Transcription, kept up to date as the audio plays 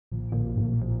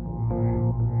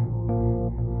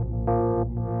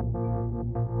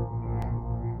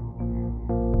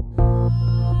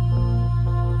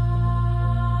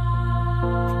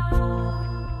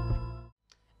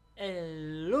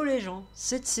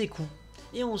c'est de ses coups.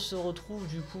 Et on se retrouve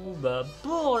du coup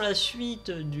pour la suite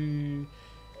de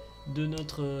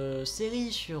notre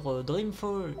série sur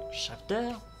Dreamfall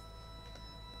Chapter.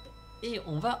 Et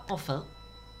on va enfin,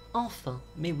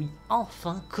 mais oui,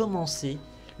 enfin commencer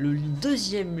le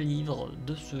deuxième livre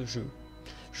de ce jeu.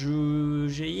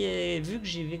 J'ai vu que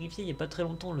j'ai vérifié il n'y a pas très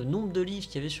longtemps le nombre de livres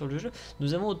qu'il y avait sur le jeu.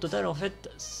 Nous avons au total en fait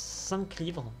 5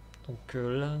 livres. Donc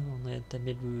là on a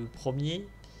entamé le premier.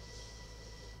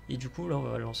 Et du coup là on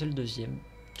va lancer le deuxième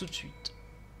tout de suite.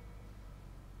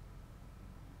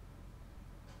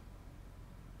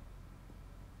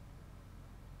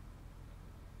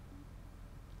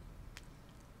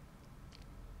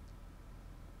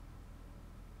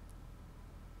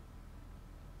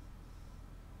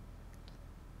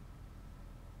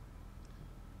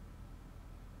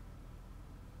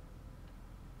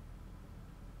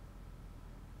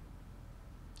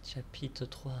 Chapitre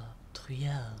 3,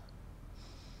 Trouillard.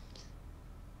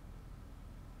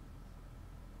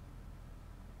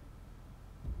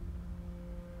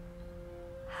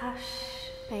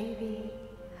 Hush, baby,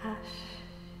 hush.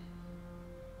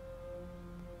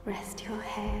 Rest your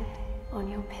head on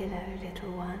your pillow,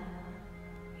 little one.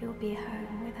 You'll be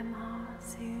home with Mama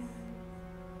soon.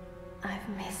 I've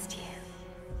missed you,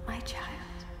 my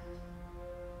child.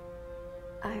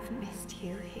 I've missed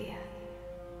you here.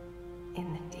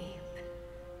 In the deep,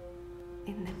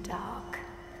 in the dark,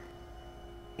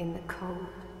 in the cold.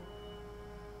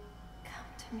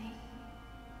 Come to me,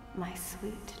 my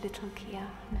sweet little Kian.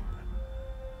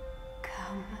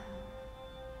 Come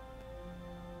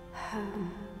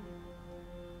home.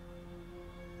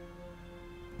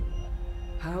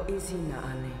 How is he,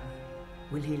 Naane?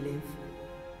 Will he live?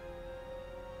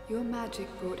 Your magic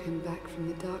brought him back from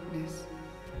the darkness.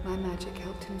 My magic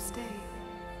helped him stay.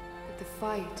 But the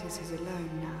fight is his alone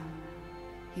now.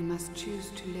 He must choose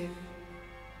to live.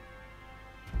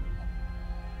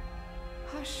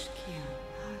 Hush, Kian,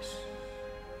 hush.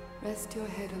 Rest your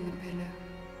head on the pillow.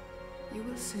 You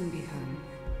will soon be home.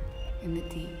 In the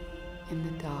deep, in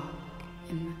the dark,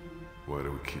 in the... Why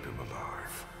do we keep him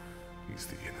alive? He's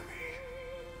the enemy.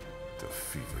 The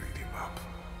fever ate him up.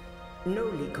 No,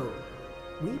 Liko.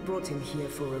 We brought him here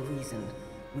for a reason.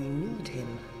 We need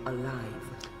him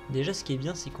alive. Déjà, ce qui est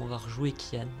bien, c'est qu'on va rejouer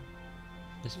Kian.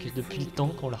 Parce que depuis le temps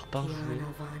qu'on l'a pas rejoué.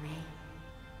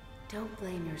 Don't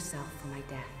blame yourself for my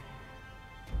death.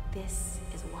 This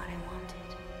is what I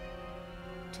wanted.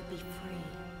 To be free.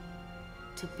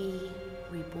 To be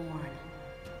reborn.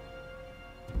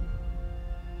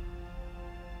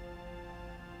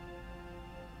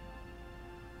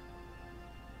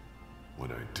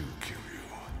 When I do kill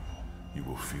you, you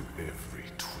will feel every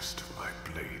twist of my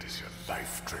blade as your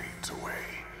life drains away.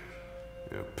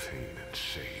 Your pain and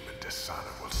shame and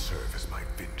dishonor will serve as my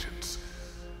vengeance.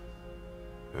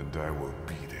 And I will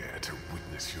be there to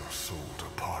witness your soul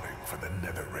departing for the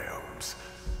nether realms,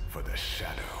 for the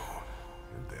shadow,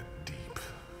 and their deep,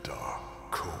 dark,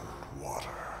 cold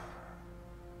water.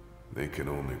 They can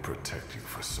only protect you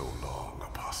for so long,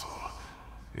 Apostle.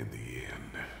 In the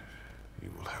end,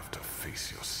 you will have to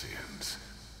face your sins,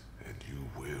 and you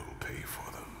will pay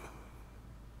for them.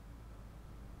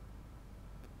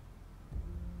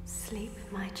 Sleep,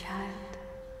 my child.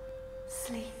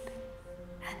 Sleep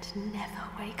and never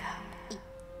wake up.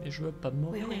 Mais je veux pas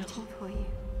We're mourir. waiting for you.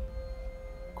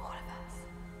 All of us.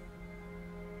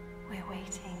 We're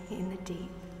waiting in the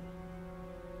deep,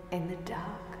 in the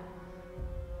dark.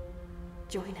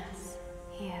 Join us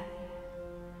here.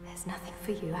 There's nothing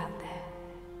for you out there.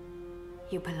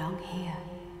 You belong here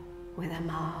with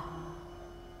Amar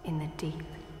in the deep,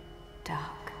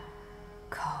 dark,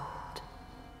 cold.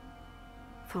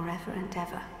 Forever and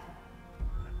ever.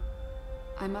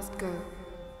 I must go.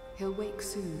 He'll wake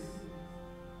soon.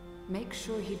 Make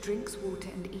sure he drinks water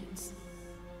and eats.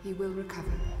 He will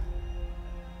recover.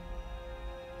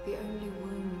 The only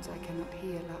wounds I cannot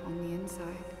heal are on the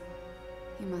inside.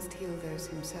 He must heal those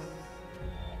himself.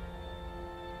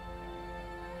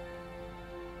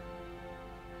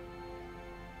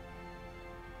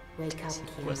 Wake up, C'est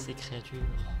quoi Kian. ces créatures?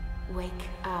 Wake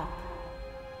up.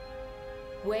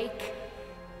 Wake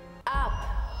up.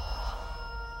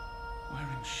 Where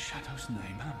in Shadow's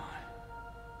name am I?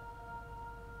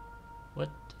 What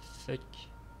the fuck?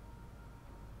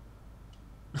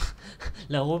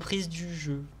 La reprise du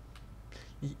jeu.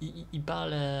 Il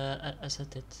parle à sa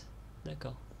tête.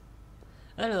 D'accord.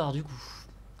 Alors, du coup,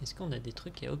 est-ce qu'on a des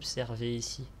trucs à observer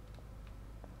ici?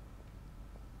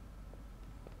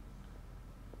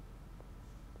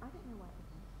 I don't know why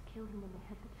they killed him when they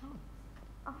had the chance.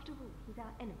 After all, he's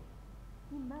our enemy.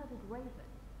 He murdered Raven.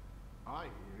 I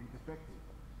hear he defected.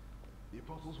 The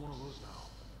Apostle's one of us now.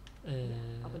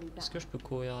 that. Est-ce que je peux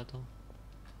courir? Attends.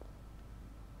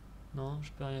 Non,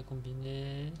 je peux rien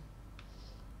combiner.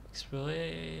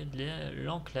 Explorer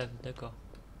l'enclave, d'accord.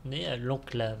 On est à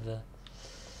l'enclave.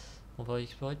 On va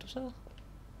explorer tout ça.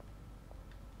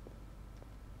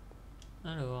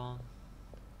 Alors.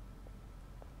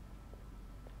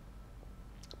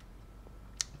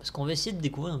 Parce qu'on va essayer de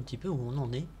découvrir un petit peu où on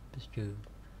en est. Parce que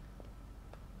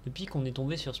depuis qu'on est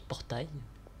tombé sur ce portail,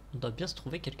 on doit bien se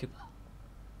trouver quelque part.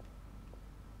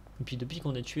 Et puis depuis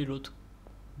qu'on a tué l'autre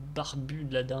barbu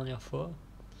de la dernière fois,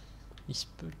 il se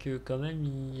peut que quand même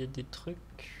il y a des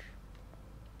trucs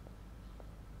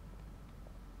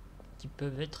qui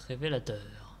peuvent être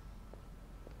révélateurs.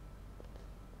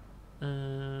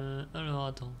 Alors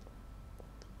attends.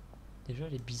 Déjà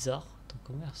elle est bizarre. Attends,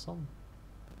 comment elle ressemble?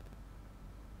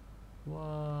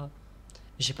 Waouh.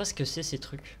 Je sais pas ce que c'est ces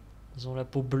trucs. Ils ont la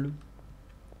peau bleue.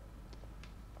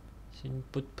 C'est une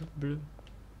peau de poudre bleue.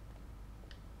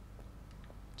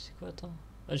 C'est quoi, attends?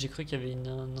 Ah, j'ai cru qu'il y avait une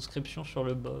inscription sur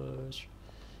le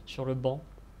sur le banc.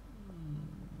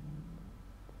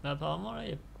 Mais apparemment là il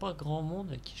n'y a pas grand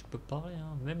monde à qui je peux parler,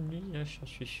 hein. Même lui là je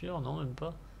suis sûr, non même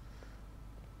pas.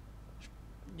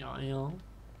 Il n'y a rien.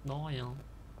 Non, rien.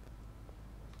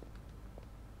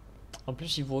 En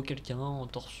plus il voit quelqu'un en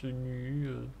torse nu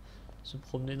se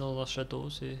promener dans un château,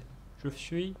 c'est... Je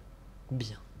suis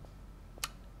bien.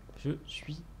 Je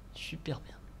suis super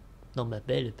bien. Dans ma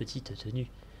belle petite tenue.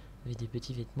 Avec des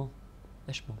petits vêtements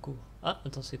vachement courts. Ah,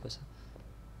 attends, c'est quoi ça?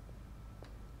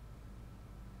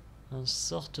 Un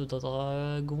sorte de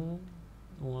dragon.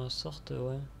 Ou un sorte,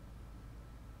 ouais.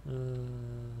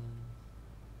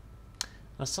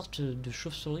 Un sorte de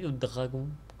chauve-souris au dragon.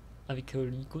 Avec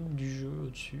l'icône du jeu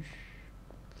au-dessus.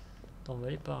 Attends, on va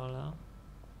aller par là.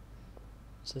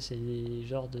 Ça, c'est des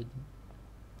genres de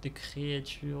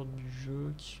créatures du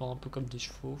jeu qui sont un peu comme des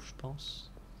chevaux, je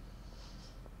pense.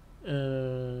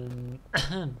 On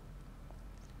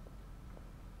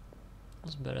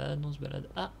se balade, on se balade.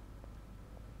 Ah!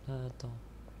 Attends.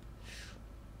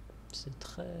 C'est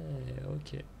très...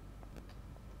 ok.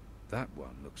 That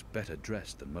one looks better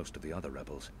dressed than most of the other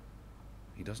rebels.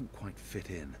 He doesn't quite fit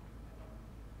in.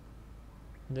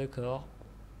 D'accord.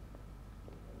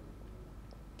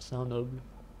 C'est un noble.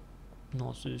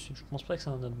 Non, je pense pas que c'est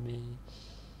un noble, mais...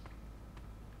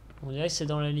 On dirait que c'est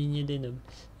dans la lignée des nobles.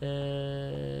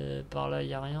 Par là, il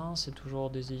n'y a rien. C'est toujours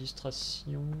des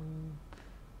illustrations.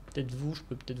 Peut-être vous, je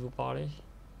peux peut-être vous parler.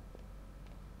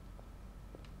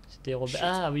 C'était Robert.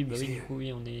 Ah oui, bah oui, du coup,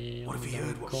 oui, on est dans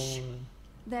le camp.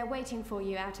 They're waiting for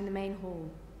you out in the main hall.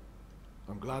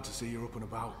 I'm glad to see you're up and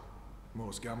about.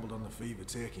 Most gambled on the fever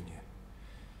taking you.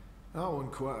 I won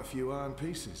quite a few iron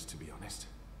pieces, to be honest.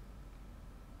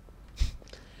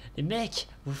 Les mecs,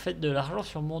 vous faites de l'argent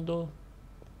sur mon dos.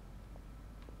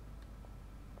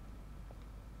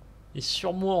 Et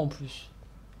sur moi en plus.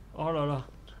 Oh là là.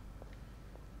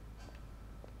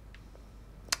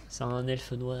 C'est un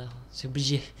elfe noir. C'est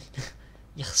obligé.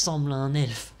 Il ressemble à un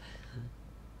elfe.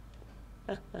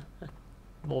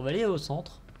 Bon, on va aller au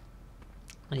centre.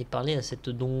 Aller parler à cette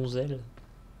donzelle.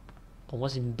 Pour moi,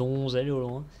 c'est une donzelle au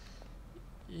loin.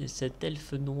 Et cet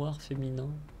elfe noir féminin.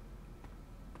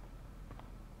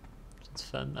 Cette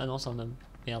femme. Ah non, c'est un homme.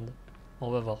 Merde. Bon,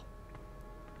 on va voir.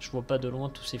 Je vois pas de loin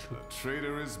tous ces flous. The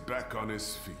traitor is back on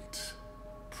his feet.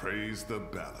 Praise the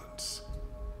balance.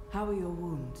 How are your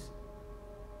wounds?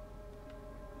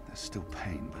 There's still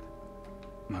pain, but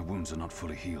my wounds are not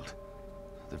fully healed.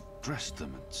 They've dressed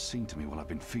them and seen to me while I've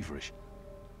been feverish.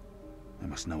 They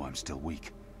must know I'm still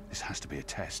weak. This has to be a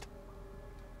test.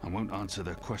 I won't answer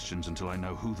their questions until I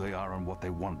know who they are and what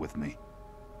they want with me.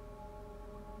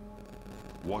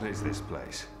 What is this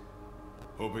place?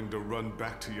 Hoping to run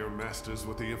back to your masters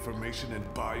with the information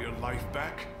and buy your life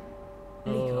back?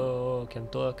 Oh,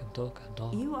 calme-toi, calme-toi,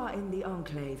 calme-toi. You are in the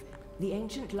Enclave, the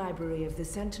ancient library of the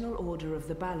Sentinel Order of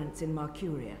the Balance in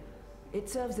Marcuria. It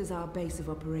serves as our base of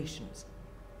operations.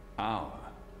 Our?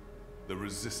 The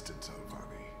Resistance,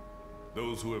 Alvani.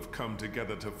 Those who have come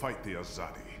together to fight the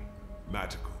Azadi.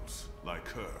 Magicals, like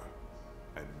her,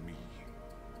 and me.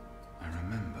 I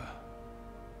remember.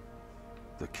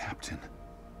 The captain.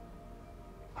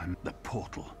 I'm the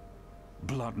portal.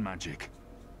 Blood magic.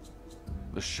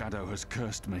 The shadow has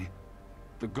cursed me.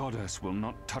 The goddess will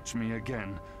not touch me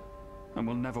again. And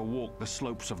will never walk the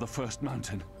slopes of the first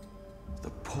mountain. The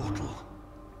portal.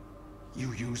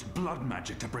 You used blood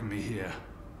magic to bring me here.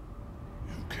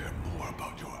 You care more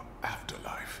about your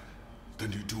afterlife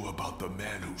than you do about the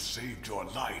man who saved your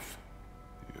life.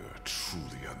 You're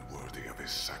truly unworthy of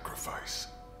his sacrifice.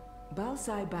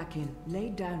 Balsai Bakin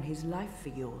laid down his life for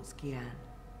yours, Kian.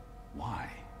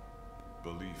 Why?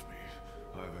 Believe me,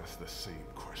 I've asked the same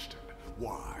question.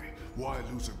 Why? Why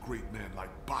lose a great man like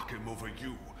Bakim over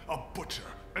you? A butcher,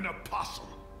 an apostle,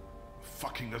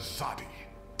 fucking Azadi.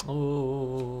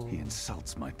 Oh. He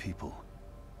insults my people.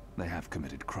 They have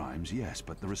committed crimes, yes,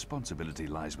 but the responsibility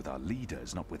lies with our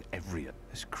leaders, not with every...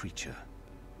 This creature,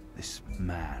 this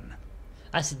man.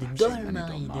 Ah, c'est des I've seen many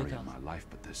Dolmari, Dolmari d'accord. in my life,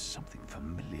 but there's something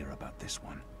familiar about this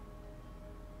one.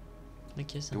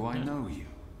 Ok, ça Do me I plaît. know you?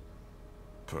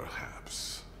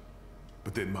 Perhaps.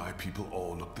 But then my people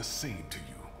all look the same to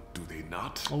you, do they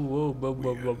not? Oh, oh, bah,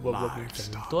 bah, We're bah, bah, bah,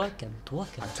 livestock. calme-toi, calme-toi,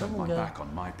 I calme-toi, turned mon my gars. back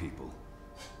on my people.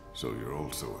 So you're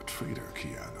also a traitor,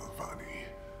 Kian Alvani.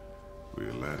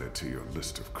 We'll add it to your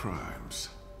list of crimes.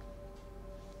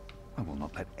 I will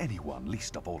not let anyone,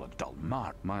 least of all a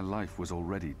Dalmar. My life was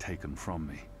already taken from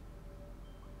me.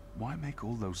 Why make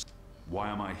all those... Why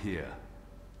am I here?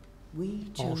 We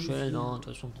chose Enchaîne, you. hein, de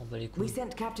toute façon, t'en bats les We couilles.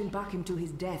 sent Captain Bakim to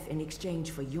his death in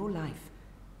exchange for your life.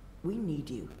 We need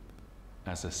you,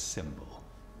 As a symbol.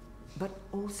 but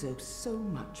also so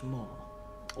much more.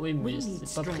 Oui, We mais need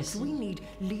c'est pas strength, we précis. need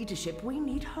leadership, we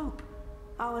need hope.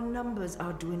 Our numbers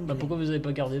are Bah dwindling. pourquoi vous avez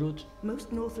pas gardé l'autre?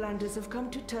 Most Northlanders have come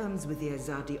to terms with the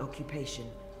Azadi occupation.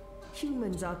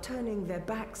 Humans are turning their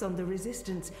backs on the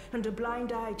resistance and a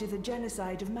blind eye to the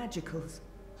genocide of magicals.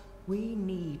 We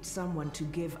need someone to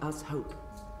give us hope,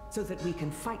 so that we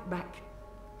can fight back.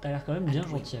 T'as l'air quand même bien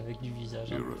gentil avec du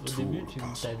visage. Hein. You're a Au tool, début, tu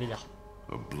Apostle. avais l'air.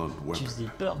 A blunt weapon. Tu faisais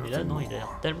peur, mais là, nothing non, il a l'air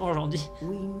more. tellement gentil.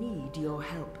 We need your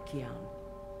help, Kian.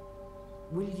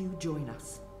 Will you join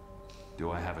us? Do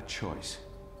I have a choice?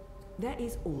 There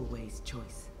is always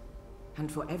choice.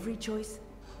 And for every choice,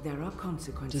 there are C'est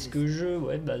consequences. ce que le jeu,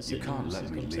 ouais, bah c'est You can't let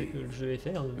c'est me comme ça que leave. le jeu est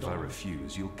fait. If I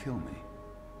refuse, you'll kill me.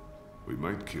 We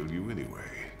might kill you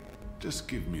anyway. Just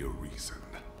give me a reason.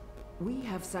 We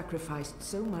have sacrificed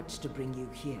so much to bring you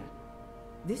here.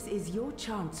 This is your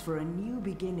chance for a new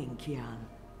beginning, Kian.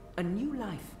 A new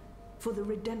life, for the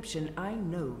redemption I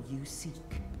know you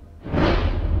seek.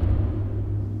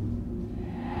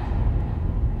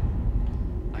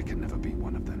 I can never be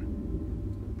one of them.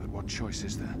 But what choice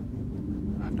is there?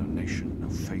 I have no nation, no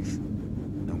faith,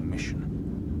 no mission.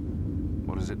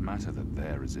 What does it matter that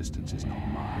their resistance is not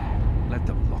mine? Let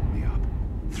them lock me up,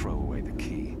 throw away the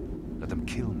key. Let them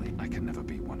kill me. I can never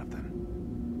be one of them.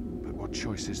 But what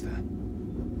choice is there?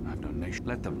 I have no nation.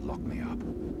 Let them lock me up,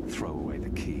 throw away the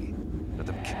key. Let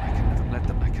them kill. I can never. Let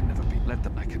them. I can never be. Let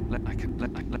them. I can. Let. I can.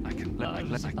 Let. I can. Let. I can. Let. I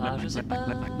let. I je sais pas.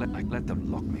 Let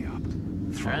them lock me up,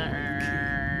 throw away the key.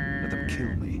 Let them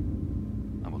kill me.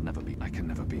 I will never be. I can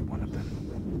never be one of them.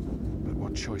 But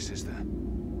what choice is there?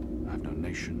 I have no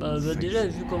nation. Bah, no faith. déjà,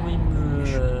 vu comment il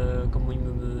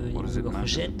What does it me matter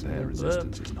rejette, that their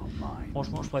resistance is not mine?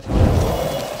 franchement, je préfère la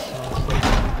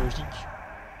plus logique.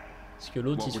 Parce que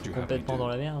l'autre, What il se would fout you have me complètement do? dans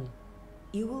la merde.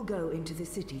 You will go into the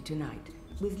city tonight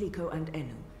with Liko and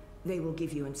Enu. They will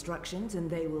give you instructions and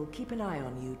they will keep an eye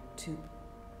on you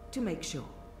to make sure.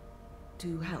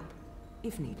 To help,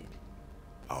 if needed.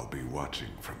 I'll be watching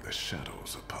from the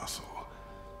shadows, Apostle.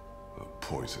 A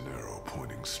poison arrow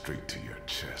pointing straight to your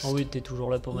chest. Oh oui, t'es toujours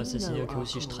là pour You m'assassiner, know ok, our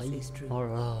aussi je cause trahis. is true. Oh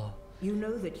là là. You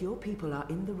know that your people are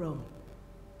in the wrong.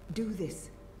 Do this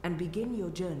and begin your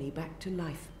journey back to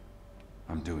life.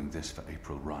 I'm doing this for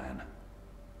April Ryan.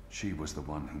 She was the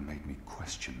one who made me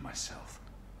question myself.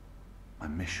 My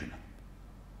mission.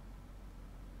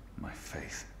 My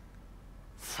faith.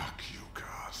 Fuck you,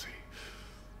 Gazi.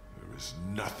 There is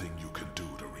nothing you can do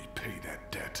to repay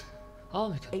that debt. Oh,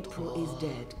 mais April is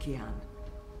dead, Kian.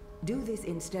 Do this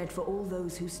instead for all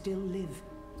those who still live.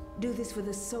 Do this for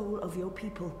the soul of your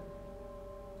people.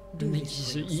 le Do mec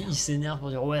this for il yourself. s'énerve pour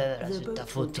dire ouais, là, The c'est ta boat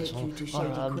faute, will de toute take façon. you to Oh là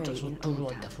là, Shady mais de toute Quay façon, in toujours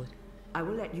Old avec ta Town. faute. I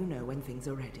will let you know when things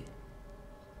are ready.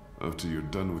 After you're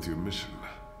done with your mission,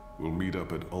 we'll meet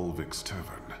up at Ulvik's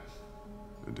Tavern.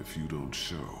 And if you don't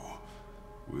show,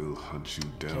 we'll hunt you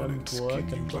down and Calme-toi, skin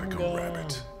you calme-toi, like mon a gars.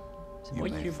 rabbit. C'est You moi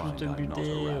may qui peux find te I'm not a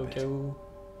buter au rabbit. cas où.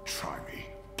 Try me,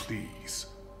 please.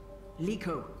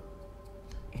 Liko,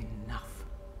 enough.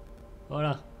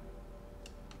 Voilà.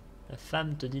 La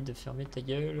femme te dit de fermer ta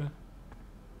gueule.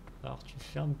 Alors tu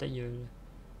fermes ta gueule.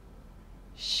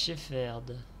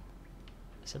 Shefferd.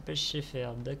 Elle s'appelle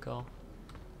Shefferd, d'accord.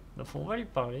 Bah on va lui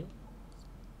parler.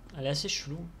 Elle est assez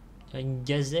chelou. Il y a une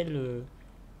gazelle.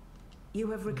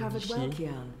 You have recovered well, Magnifique.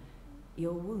 Kian.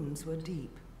 Your wounds were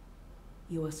deep.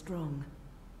 You are strong.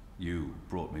 You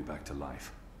brought me back to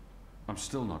life. I'm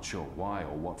still not sure why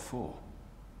or what for.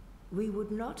 We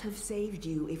would not have saved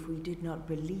you if we did not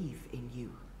believe in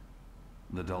you.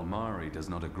 The Dalmari does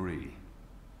not agree.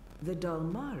 The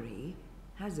Dalmari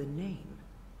has a name,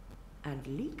 and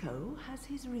Liko has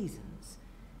his reasons.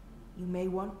 You may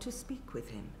want to speak with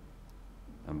him.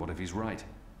 And what if he's right?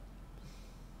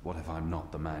 What if I'm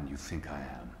not the man you think I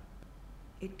am?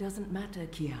 It doesn't matter,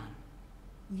 Kian.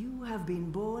 You have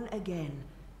been born again.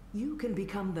 You can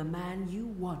become the man you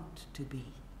want to be.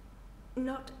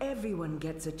 Not everyone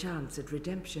gets a chance at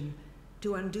redemption,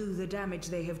 to undo the damage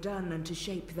they have done and to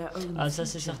shape their own Ah, ça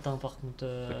c'est future. certain par contre.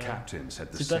 The captain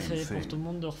said the C'est pas same fait pour tout thing, le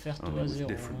monde de refaire tout only à with zéro.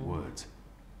 different hein. words.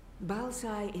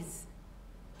 Balsai is...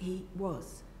 he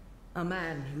was a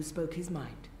man who spoke his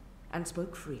mind, and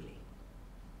spoke freely.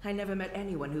 I never met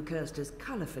anyone who cursed as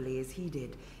colorfully as he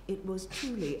did. It was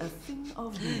truly a thing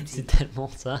of beauty. C'est tellement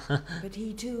ça. But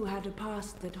he too had a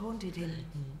past that haunted him.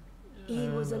 He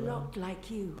was a lot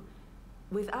like you.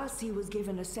 With us, he was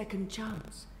given a second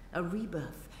chance, a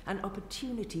rebirth, an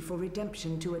opportunity for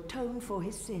redemption to atone for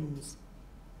his sins.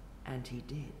 And he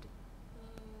did.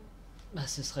 Bah,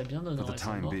 ce serait bien For the d'honorer sa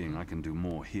time mort. being, I can do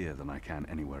more here than I can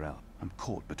anywhere else. I'm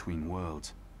caught between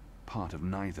worlds, part of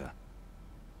neither.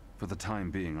 For the time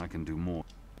being, I can do more.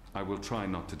 I will try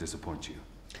not to disappoint you.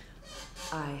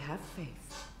 I have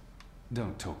faith.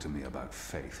 Don't talk to me about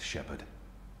faith, Shepard.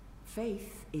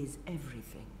 Faith is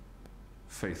everything.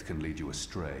 Faith can lead you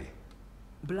astray.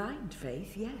 Blind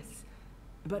faith, yes.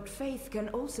 But faith can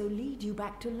also lead you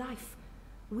back to life.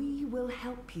 We will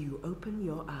help you open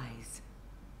your eyes.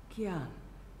 Kian,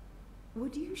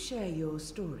 would you share your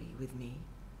story with me?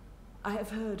 I have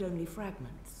heard only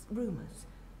fragments, rumors.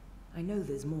 I know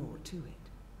there's more to it.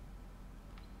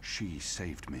 She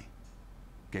saved me.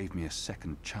 Gave me a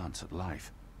second chance at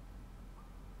life.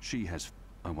 She has...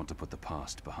 I want to put the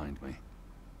past behind me.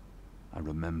 I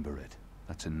remember it.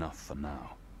 That's enough for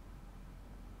now.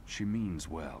 She means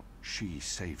well. She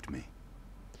saved me.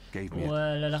 Gave me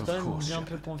Ouais, elle a l'air Of quand même course, bien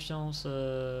peu Shepard. confiance.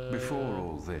 Before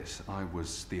all this, I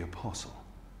was the apostle.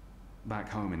 Back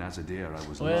home in Azadir, I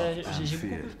was Ouais, loved and j'ai beaucoup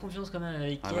feared. plus confiance quand même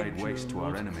avec I elle laid que waste to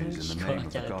our l'autre con enemies in the qui name of qui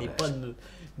the arrêtait goddess. pas de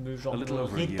me A genre little me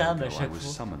over a year rétame ago, à I chaque was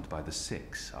fois. summoned by the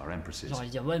Six, our empresses. Genre il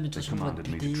dit ouais mais de They toute façon on va te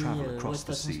commanded me to buter, travel ouais de across toute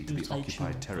the façon sea c'est to plus the traduction, occupied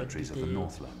on va te territories of the buter.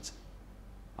 Northlands.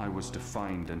 I was to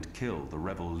find and kill the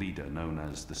rebel leader known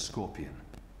as the Scorpion.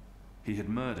 He had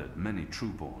murdered many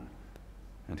Trueborn,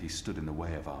 and he stood in the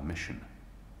way of our mission.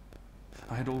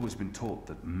 I had always been taught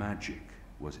that magic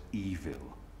was evil,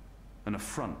 an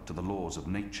affront to the laws of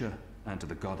nature and to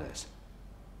the goddess.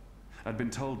 I'd been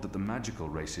told that the magical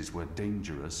races were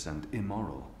dangerous and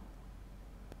immoral.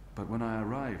 But when I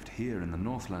arrived here in the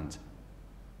Northlands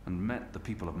and met the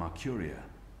people of Mercuria,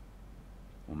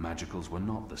 well, magicals were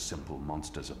not the simple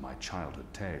monsters of my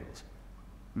childhood tales.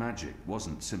 Magic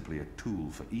wasn't simply a tool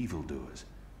for evildoers.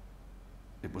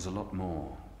 It was a lot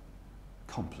more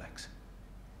complex.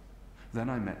 Then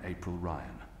I met April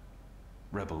Ryan,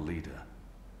 rebel leader.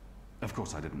 Of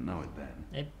course, I didn't know it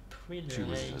then. She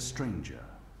was a stranger,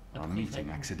 our meeting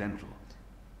accidental.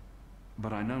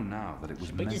 But I know now that it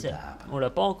was meant to happen. On l'a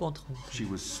pas rencontré. She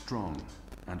was strong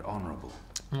and honorable.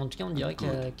 En tout cas, on dirait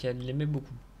qu'elle l'aimait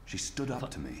beaucoup. She stood up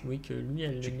to me. Oui, que lui,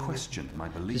 elle She l'aimait beaucoup. questioned my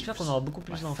beliefs, J'espère qu'on aura beaucoup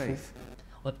plus my d'infos. faith.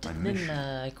 On va peut-être my même mission.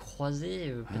 la croiser,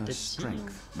 Her peut-être si.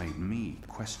 strength made me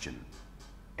question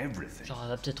everything. Genre, elle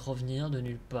va peut-être revenir de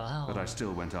nulle part. But I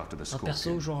still went after the Un Scorpion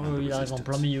perso, genre, and the il arrive en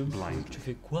plein milieu. blindly, Tu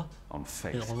fais quoi? on Mais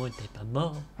faith. normalement, il n'était pas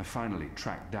mort. I finally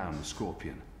tracked down the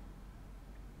Scorpion.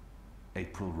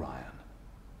 April Ryan.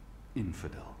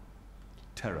 Infidel.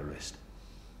 Terrorist.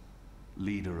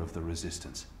 Leader of the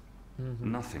resistance.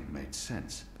 Nothing made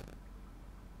sense.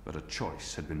 But a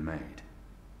choice had been made.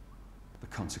 The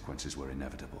consequences were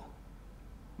inevitable.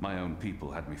 My own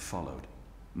people had me followed.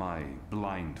 My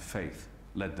blind faith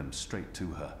led them straight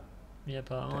to her. Et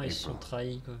apparemment, ils se sont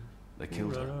trahis, quoi. They Ouh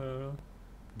killed là her, là là là.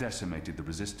 decimated the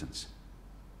resistance,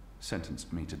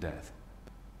 sentenced me to death.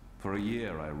 For a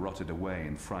year I rotted away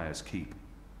in Friar's Keep.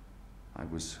 I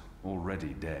was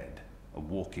already dead, a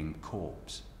walking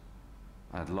corpse.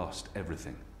 I had lost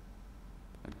everything.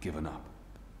 I'd given up.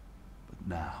 But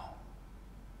now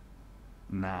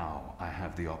I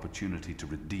have the opportunity to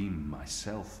redeem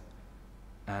myself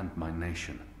and my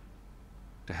nation,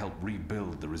 to help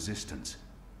rebuild the resistance,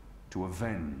 to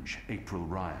avenge April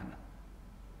Ryan,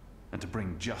 and to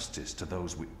bring justice to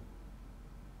those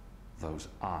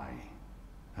I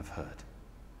have hurt.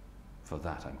 For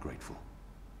that I'm grateful.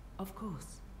 Of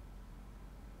course.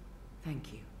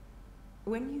 Thank you.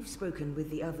 When you've spoken with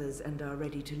the others and are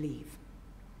ready to leave,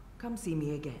 come see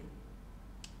me again.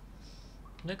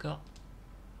 D'accord.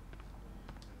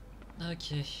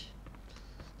 Ok.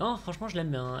 Non, franchement, je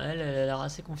l'aime bien. Elle a l'air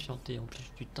assez confiante. Et en plus,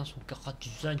 putain, son cara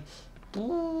design.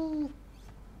 Ouh.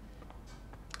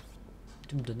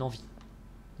 Tu me donnes envie.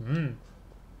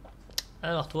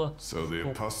 Alors, toi. So the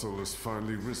Bon. apostle has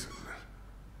finally risen.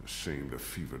 A shame the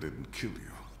fever didn't kill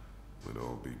you. We'd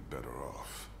all be better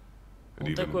off. And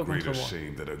On t'a even quoi contre greater moi?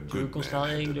 shame that a Tu veux good qu'on se man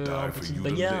had règle to en die for petite you to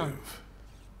bagarre? live.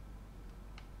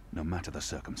 No matter the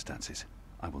circumstances,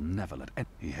 I will never let any...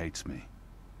 He hates me.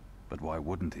 But why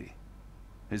wouldn't he?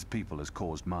 His people has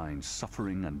caused mine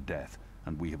suffering and death,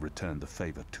 and we have returned the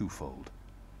favor twofold.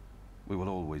 We will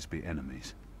always be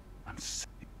enemies. I'm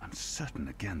certain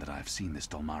again that I have seen this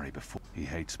Dolmari before. He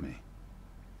hates me.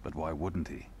 But why wouldn't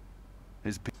he?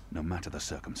 His people... No matter the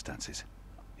circumstances,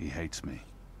 he hates me.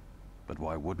 But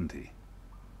why wouldn't he?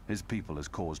 His people has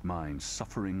caused mine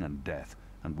suffering and death,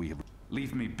 and we have...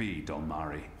 Leave me be,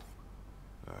 Dolmari.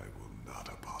 I will not,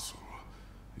 Apostle.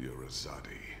 You're a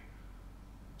Zadi.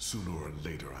 Sooner or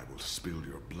later I will spill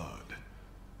your blood.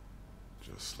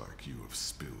 Just like you have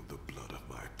spilled the blood of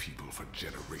my people for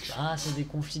generations. Ah, c'est des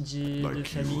conflits de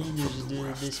famille,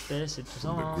 d'espèces et tout ça,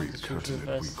 hein, the c'est great ce que je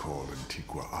continent we fasse. call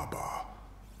Antigua Aba,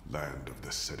 land of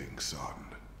the setting sun.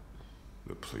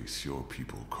 The place your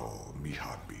people call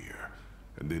Mihadmir,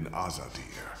 and then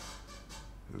Azadir,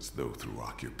 as though through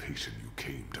occupation you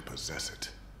came to possess it.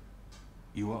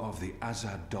 You are of the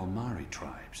Azad Dolmari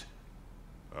tribes.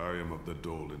 I am of the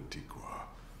Dol Antigua,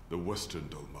 the western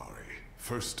Dolmari,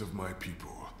 first of my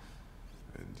people.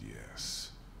 And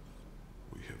yes,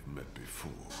 we have met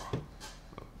before,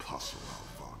 Apostle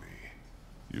Alvani.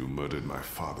 You murdered my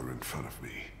father in front of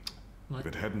me. Ouais. If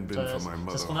it hadn't been for my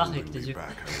mother se remarque holding avec tes me yeux.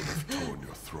 back, I would have torn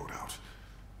your throat out.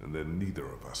 And then neither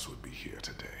of us would be here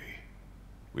today.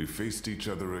 We faced each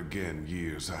other again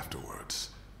years afterwards.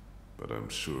 But I'm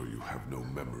sure you have no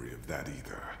memory of that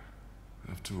either.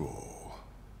 After all,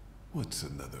 what's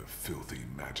another filthy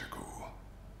magical?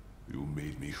 You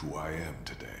made me who I am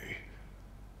today.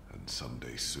 And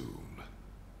someday soon,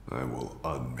 I will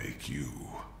unmake you.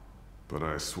 But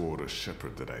I swore to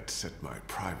Shepherd that I'd set my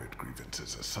private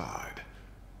grievances aside.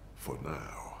 For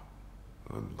now.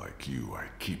 Unlike you, I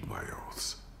keep my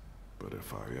oaths. But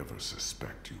if I ever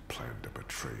suspect you plan to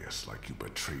betray us like you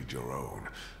betrayed your own,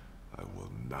 I will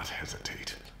not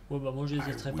hesitate. Ouais, bah moi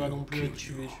j'hésiterai pas non plus à te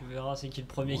tuer, tu verras, c'est qui le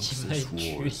premier qui va être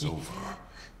tué.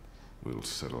 We'll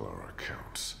settle our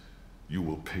accounts. You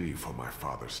will pay for my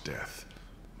father's death,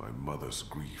 my mother's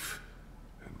grief,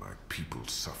 and my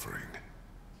people's suffering.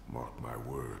 Mark my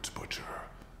words, Butcher.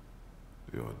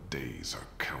 Your days are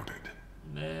counted.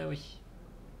 Mais oui.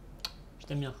 Je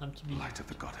t'aime bien, un petit billet. Light of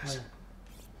the goddess. Ouais.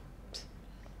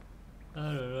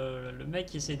 Ah là là, le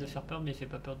mec essaye de faire peur mais il fait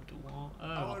pas peur du tout. Hein.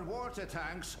 Alors. Our water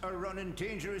tanks are running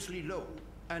dangerously low,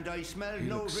 and I smell He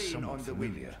no looks rain somewhat on the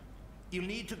wind. familiar. You'll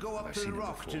need to go up I've to the seen him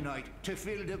rock before. tonight to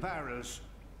fill the barrels.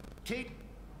 Take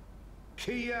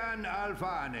Kian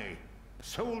Alvani,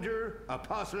 soldier,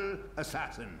 apostle,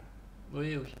 assassin.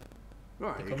 Oui, oui.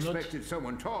 I Comme expected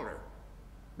someone taller.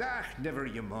 Ah, never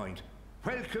you mind.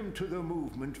 Welcome to the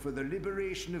movement for the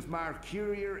liberation of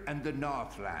Mercurier and the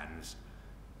Northlands.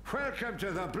 Welcome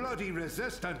to the bloody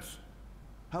resistance.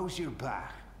 How's your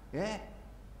back, eh?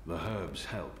 The herbs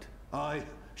helped. Aye,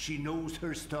 she knows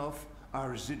her stuff,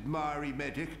 our Zidmari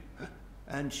medic,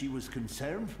 and she was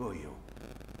concerned for you.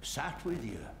 Sat with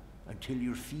you until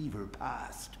your fever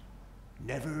passed.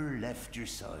 Never left your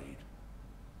side.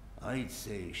 I'd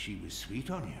say she was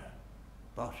sweet on you,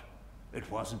 but it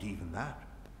wasn't even that.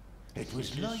 It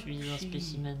was Je like suis un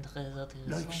spécimen très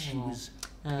like she intéressant. was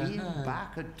paying Uh-huh.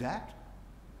 back a debt.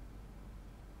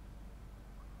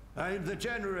 I'm the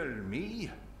general, me.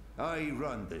 I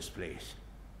run this place.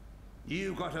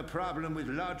 You got a problem with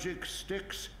logic,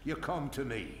 sticks, you come to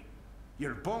me.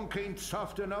 Your bunk ain't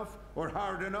soft enough or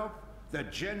hard enough, the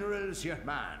general's your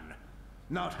man.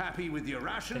 Not happy with your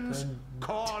rations?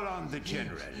 Call on the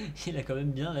general. Il a quand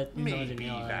même bien la tenue dans le Maybe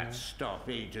général. that stuff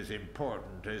ain't as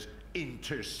important as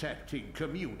intercepting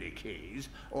communiques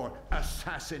or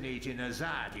assassinating a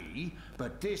Zadi,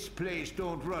 but this place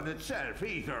don't run itself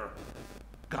either.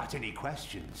 Got any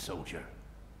questions, soldier?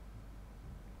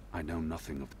 I know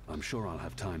nothing of... I'm sure I'll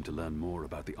have time to learn more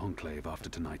about the Enclave after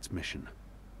tonight's mission.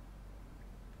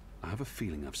 I have a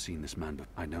feeling I've seen this man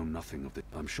before. I know nothing of the...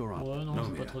 I'm sure I'll... Ouais, non, No, j'ai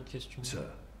pas Mia. trop de questions. Sir.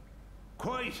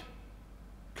 Quite.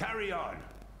 Carry on.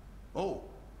 Oh,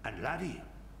 and laddie,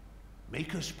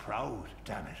 make us proud,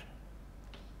 damn it.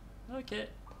 Ok.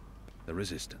 The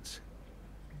Resistance.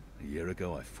 A year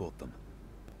ago I fought them.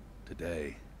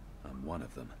 Today, I'm one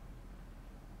of them.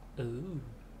 Oh,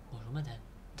 bonjour madame.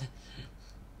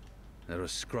 They're a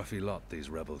scruffy lot, these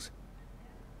rebels.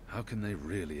 How can they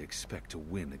really expect to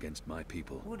win against my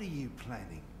people? What are you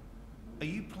planning? Are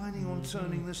you planning on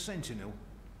turning the Sentinel?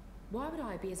 Why would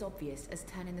I be as obvious as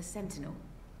turning the Sentinel?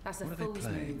 That's a What are they fool's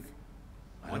playing? move.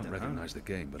 I I don't dunno. recognize the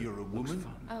game, but You're it a looks woman?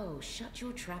 fun. Oh, shut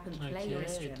your trap and play Ok, your et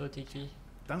toi instrument. t'es qui?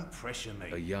 Don't pressure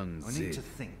me. A young I need to Zid.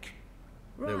 think.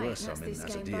 There were Right, some that's in this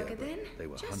game Azadir, bugger then. but they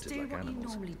were Just hunted do like what you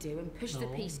animals. normally do and push the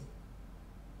No. piece.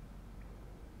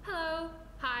 Hello.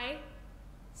 Hi.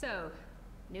 So,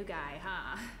 new guy,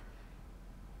 huh?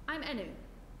 I'm Enu.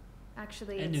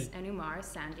 Actually, it's Enumar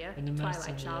Sandhya,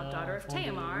 Twilight Child, daughter of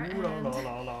Teomar, and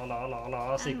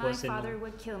my father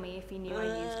would kill me if he knew I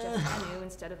used just Enu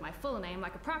instead of my full name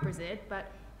like a proper Zid,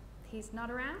 but he's not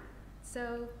around,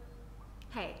 so...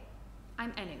 Hey,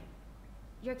 I'm Enu.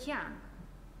 You're Kian.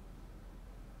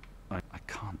 I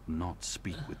can't not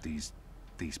speak with these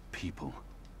people.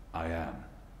 I am.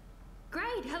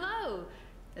 Great, hello!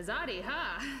 Azadi,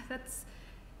 huh? That's...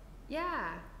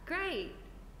 Yeah, great.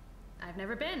 I've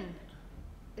never been.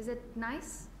 Is it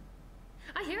nice?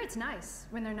 I hear it's nice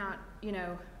when they're not, you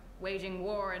know, waging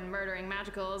war and murdering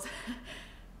magicals.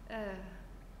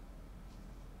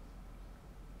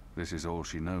 This is all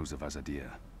she knows of Azadir.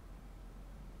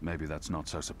 Maybe that's not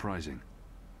so surprising.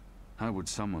 How would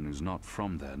someone who's not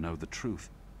from there know the truth?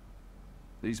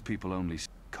 These people only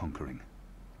conquering,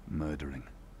 murdering.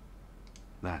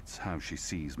 That's how she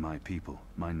sees my people,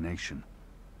 my nation.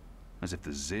 As if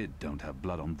the Zid don't have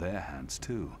blood on their hands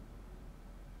too.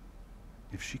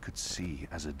 If she could see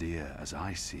Azadir as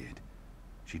I see it,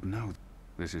 she'd know.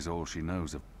 This is all she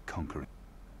knows of conquering.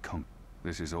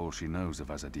 This is all she knows of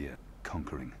Azadir,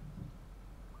 conquering.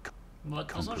 Bon, de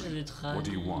toute façon, je les ai traduits. What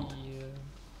do you want?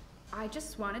 I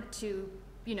just wanted to,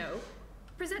 you know,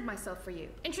 present myself for you.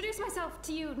 Introduce myself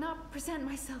to you, not present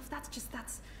myself.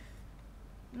 That's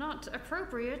not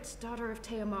appropriate, daughter of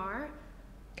Teomar.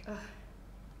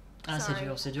 Ah,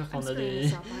 c'est dur quand on a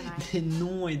des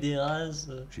noms et des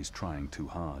races. She's trying too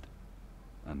hard,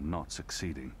 and not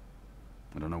succeeding.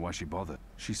 I don't know why she bothered.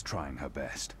 She's trying her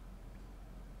best.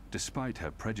 Despite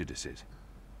her prejudices,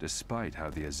 despite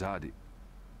how the Azadi...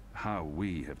 how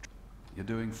we have... You're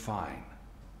doing fine.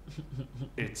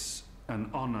 It's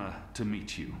an honor to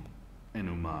meet you,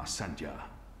 Enumar Sandhya,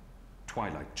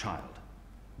 Twilight Child,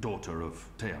 daughter of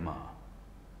Teomar.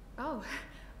 Oh,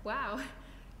 wow.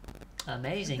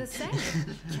 Amazing. The same,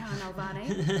 Kian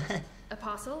Alvane,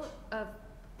 apostle of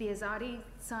the Azadi,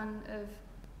 son of,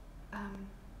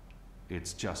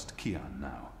 It's just Kian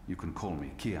now. You can call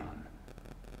me Kian.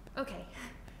 Okay.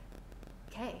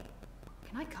 Kay.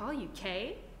 Can I call you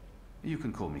Kay? You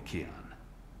can call me Kian.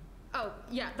 Oh,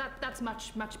 yeah, that's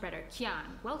much better. Kian.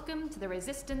 Welcome to the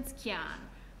Resistance, Kian.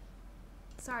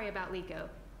 Sorry about Liko.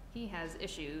 He has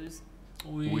issues.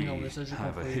 Oui, we non, mais ça, j'ai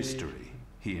have a compris. history,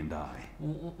 he and I.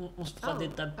 On se fera des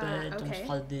tapettes, okay. on se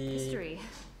fera des... History.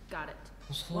 Got it.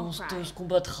 On se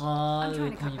combattra I'm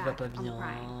trying to quand cut il va back pas on bien.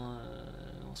 crying.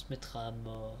 On se mettra à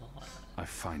mort. I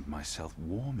find myself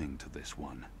warming to this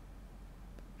one.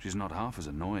 She's not half as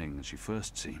annoying as she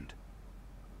first seemed.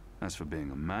 As for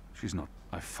being a man, she's not.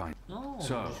 I find... Non,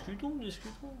 So, discutons.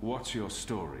 what's your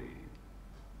story,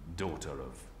 daughter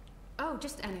of... Oh,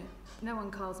 just Enu. No one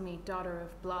calls me daughter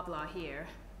of blah blah here.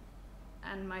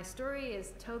 And my story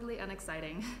is totally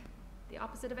unexciting. The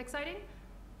opposite of exciting?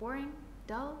 Boring?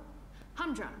 Dull?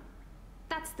 Humdrum.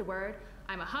 That's the word.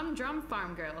 I'm a humdrum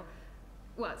farm girl.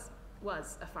 Was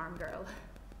a farm girl.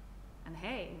 And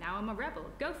hey, now I'm a rebel.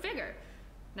 Go figure.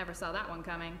 Never saw that one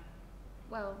coming.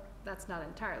 Well, that's not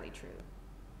entirely true.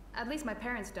 At least my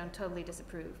parents don't totally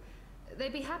disapprove.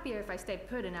 They'd be happier if I stayed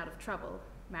put and out of trouble.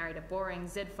 Married a boring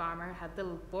Zid farmer, had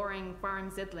little boring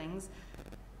farm Zidlings.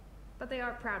 But they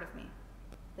are proud of me.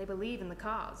 They believe in the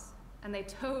cause. And they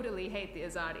totally hate the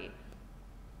Azadi.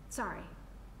 Sorry.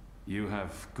 You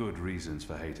have good reasons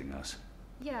for hating us.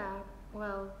 Yeah,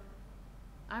 well,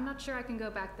 I'm not sure I can go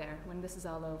back there when this is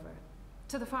all over.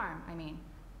 To the farm, I mean.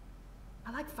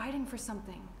 I like fighting for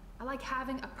something. I like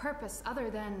having a purpose other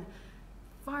than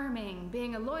farming,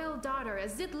 being a loyal daughter, a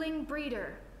Zidling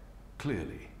breeder.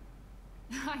 Clearly.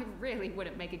 I really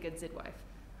wouldn't make a good Zid wife.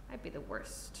 I'd be the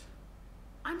worst.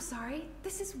 I'm sorry,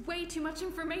 this is way too much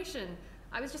information.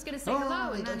 I was just gonna say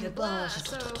hello and then blah, c'est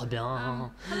so, trop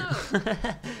bien. hello.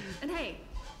 And hey,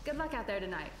 good luck out there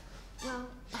tonight. Well,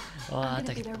 I'm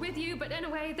gonna be there with you, but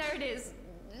anyway, there it is.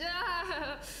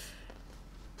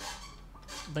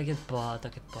 T'inquiète pas.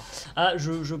 Ah,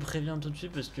 je préviens tout de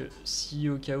suite parce que si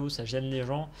au cas où ça gêne les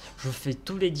gens, je fais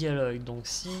tous les dialogues. Donc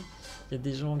si il y a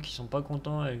des gens qui sont pas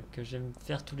contents et que j'aime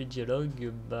faire tous les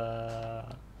dialogues, bah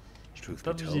je peux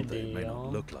pas vous aider. They may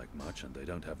not look like much and they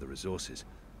don't have the resources,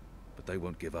 but they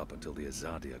won't give up until the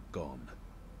Azadi are gone,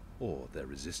 or their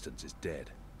resistance is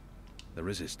dead. The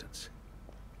resistance.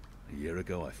 A year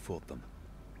ago I fought them.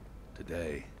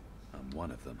 Today I'm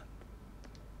one of them.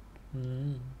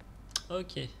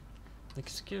 Ok. Donc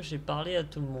est-ce que j'ai parlé à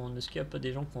tout le monde? Est-ce qu'il n'y a pas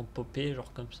des gens qui ont popé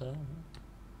genre comme ça?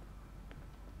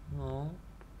 Non.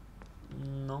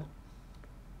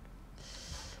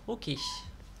 Ok.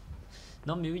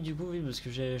 Non mais oui, du coup, oui, parce que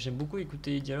j'aime beaucoup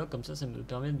écouter les dialogues, comme ça me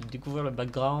permet de découvrir le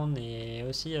background et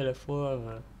aussi à la fois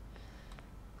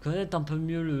connaître un peu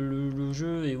mieux le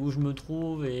jeu et où je me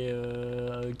trouve et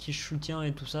qui je soutiens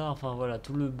et tout ça, enfin voilà,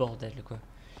 tout le bordel quoi.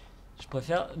 Je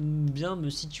préfère bien me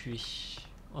situer.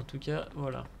 En tout cas,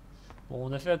 voilà. Bon,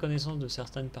 on a fait la connaissance de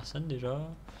certaines personnes déjà.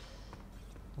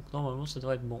 Donc normalement ça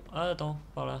devrait être bon. Ah attends,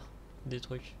 par là, des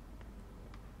trucs.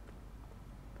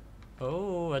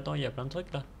 Oh, attends, il y a plein de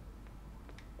trucs là.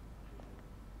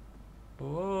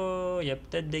 Oh, il y a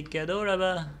peut-être des cadeaux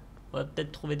là-bas. On va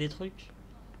peut-être trouver des trucs.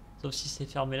 Sauf si c'est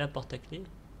fermé la porte à clé.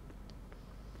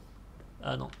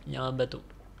 Ah non, il y a un bateau.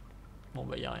 Bon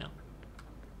bah il y a rien.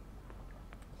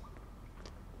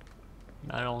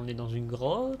 Alors on est dans une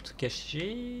grotte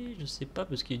cachée, je sais pas,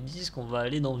 parce qu'ils disent qu'on va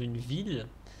aller dans une ville.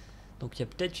 Donc il y a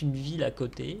peut-être une ville à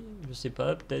côté, je sais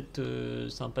pas, peut-être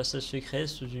c'est un passage secret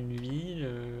sous une ville,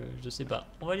 je sais pas.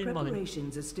 On va aller demander.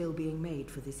 Preparations are still being made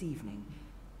for this evening.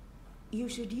 You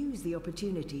should use the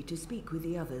opportunity to speak with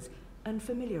the others and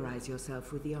familiarize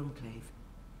yourself with the Enclave.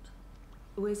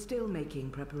 We're still making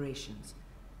preparations.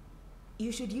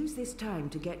 You should use this time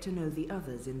to get to know the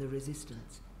others in the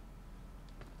Resistance.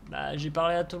 Bah j'ai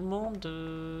parlé à tout le monde,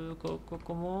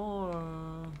 comment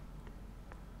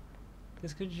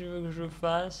qu'est-ce que tu veux que je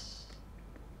fasse?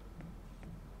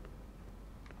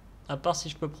 À part si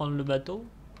je peux prendre le bateau.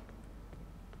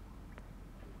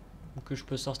 Ou que je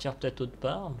peux sortir peut-être autre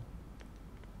part.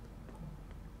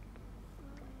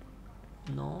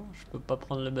 Non, je peux pas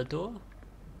prendre le bateau.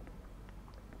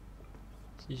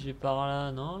 Si je vais par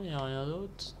là, non, il n'y a rien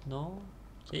d'autre. Non,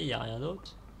 ok, il n'y a rien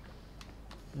d'autre.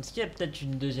 Est-ce qu'il y a peut-être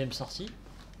une deuxième sortie?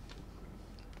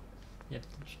 Il y a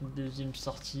peut-être une deuxième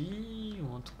sortie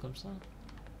ou un truc comme ça.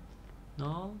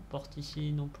 Non, porte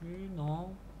ici non plus,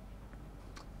 non.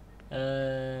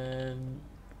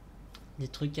 Des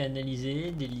trucs à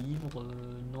analyser, des livres,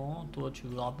 non. Toi tu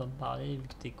voudras pas me parler vu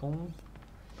que t'es con.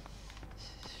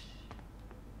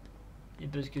 Et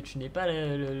parce que tu n'es pas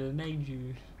le mec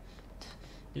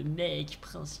le mec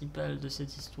principal de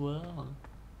cette histoire.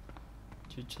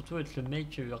 Tu veux surtout être le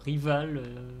mec rival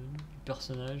du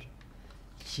personnage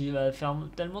qui va faire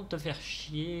tellement te faire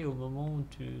chier au moment où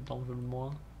tu t'en veux le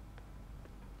moins.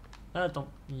 Ah attends,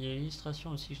 il y a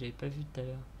l'illustration aussi que je l'avais pas vu tout à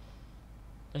l'heure.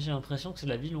 Là j'ai l'impression que c'est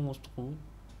la ville où on se trouve.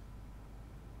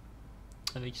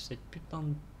 Avec cette putain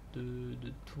de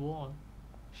tour.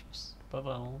 Je sais pas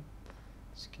vraiment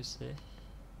ce que c'est.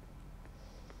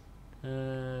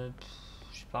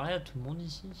 J'ai parlé à tout le monde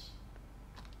ici.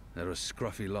 They're a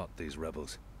scruffy lot, these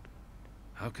rebels.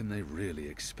 How can they really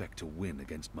expect to win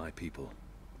against my people?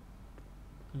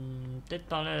 Peut-être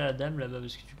parler à la dame là-bas,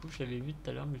 parce que du coup je l'avais vu tout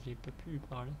à l'heure, mais je n'ai pas pu lui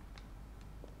parler.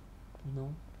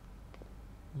 Non.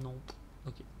 Non.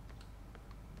 Ok.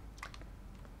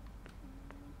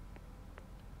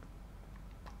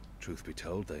 Truth be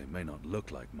told, they may not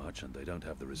look like much and they don't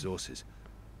have the resources,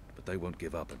 but they won't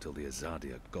give up until the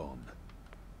Azadi are gone,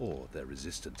 or their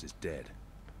resistance is dead.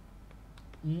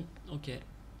 Ok.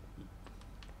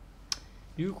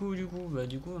 Du coup,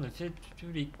 on a fait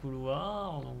tous les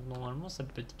couloirs, donc normalement ça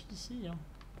peut être qu'ici. Hein.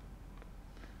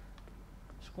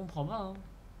 Je comprends pas. Hein.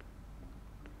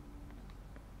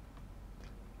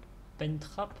 Pas une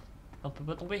trappe, on peut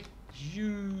pas tomber.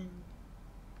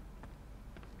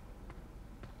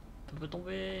 On peut pas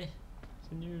tomber,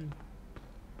 c'est nul.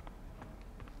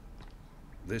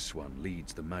 This one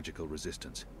leads the magical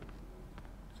resistance.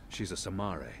 She's a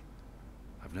Samare.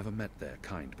 I've never met their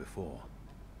kind before.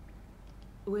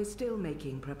 We're still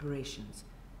making preparations.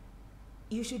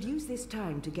 You should use this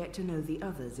time to get to know the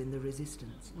others in the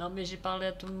Resistance. Non mais j'ai parlé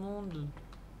à tout le monde.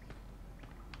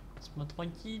 Laisse-moi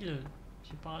tranquille.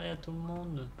 J'ai parlé à tout le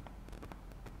monde.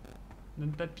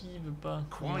 Même papy veut pas.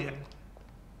 Quiet.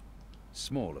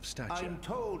 Small of stature, I'm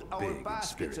told our big in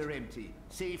baskets spirit. are empty.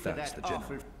 Save for That's that the general.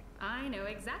 offer. I know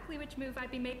exactly which move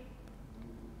I'd be making.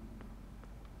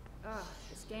 Ugh,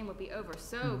 this game would be over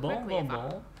so quickly if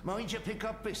I... Mind you pick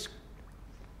up biscuit.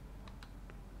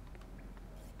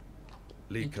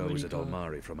 Liko is a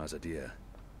Dalmari from Azadir.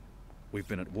 We've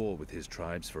been at war with his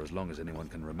tribes for as long as anyone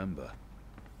can remember.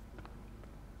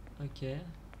 Ok.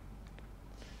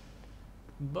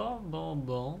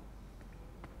 Bon.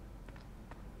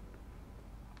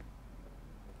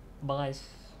 Bref.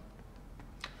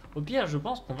 Au pire, je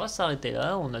pense qu'on va s'arrêter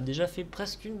là. On a déjà fait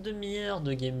presque une demi-heure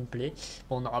de gameplay.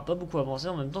 Bon, on n'aura pas beaucoup avancé.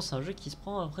 En même temps, c'est un jeu qui se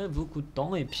prend après beaucoup de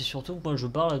temps. Et puis surtout, moi, je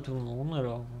parle à tout le monde.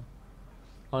 Alors,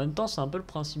 en même temps, c'est un peu le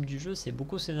principe du jeu. C'est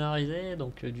beaucoup scénarisé.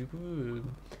 Donc, du coup,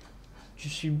 tu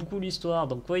suis beaucoup l'histoire.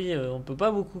 Donc, oui, on peut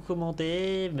pas beaucoup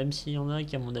commenter. Même s'il y en a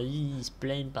qui, à mon avis, ils se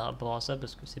plaignent par rapport à ça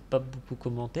parce que c'est pas beaucoup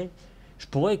commenté. Je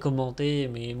pourrais commenter,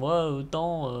 mais moi,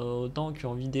 autant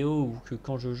qu'en vidéo ou que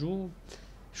quand je joue,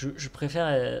 je préfère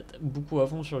être beaucoup à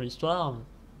fond sur l'histoire,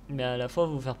 mais à la fois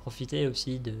vous faire profiter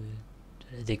aussi de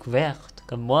la découverte,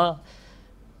 comme moi,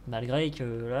 malgré que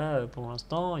là, pour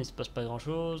l'instant, il se passe pas grand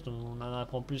chose, on en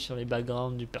apprend plus sur les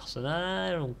backgrounds du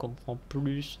personnage, on comprend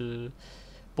plus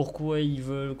pourquoi ils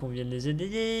veulent qu'on vienne les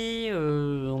aider,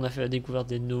 on a fait la découverte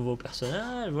des nouveaux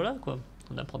personnages, voilà quoi.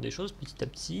 On apprend des choses petit à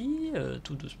petit,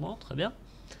 tout doucement, très bien.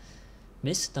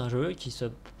 Mais c'est un jeu qui se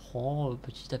prend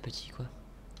petit à petit quoi.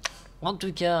 En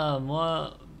tout cas,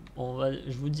 moi,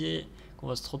 je vous dis qu'on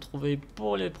va se retrouver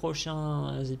pour les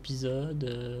prochains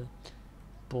épisodes,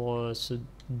 pour ce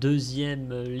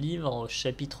deuxième livre,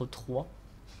 chapitre 3.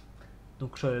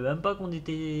 Donc je savais même pas qu'on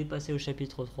était passé au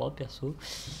chapitre 3, perso.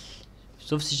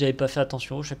 Sauf si j'avais pas fait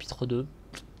attention au chapitre 2.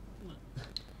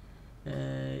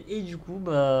 Et du coup,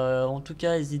 bah, en tout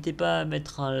cas, n'hésitez pas à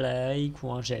mettre un like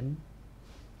ou un j'aime.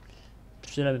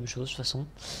 C'est la même chose de toute façon.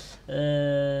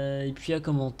 Et puis à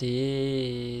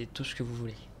commenter, tout ce que vous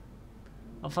voulez.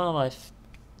 Enfin bref.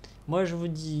 Moi je vous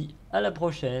dis à la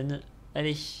prochaine.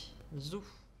 Allez, zou.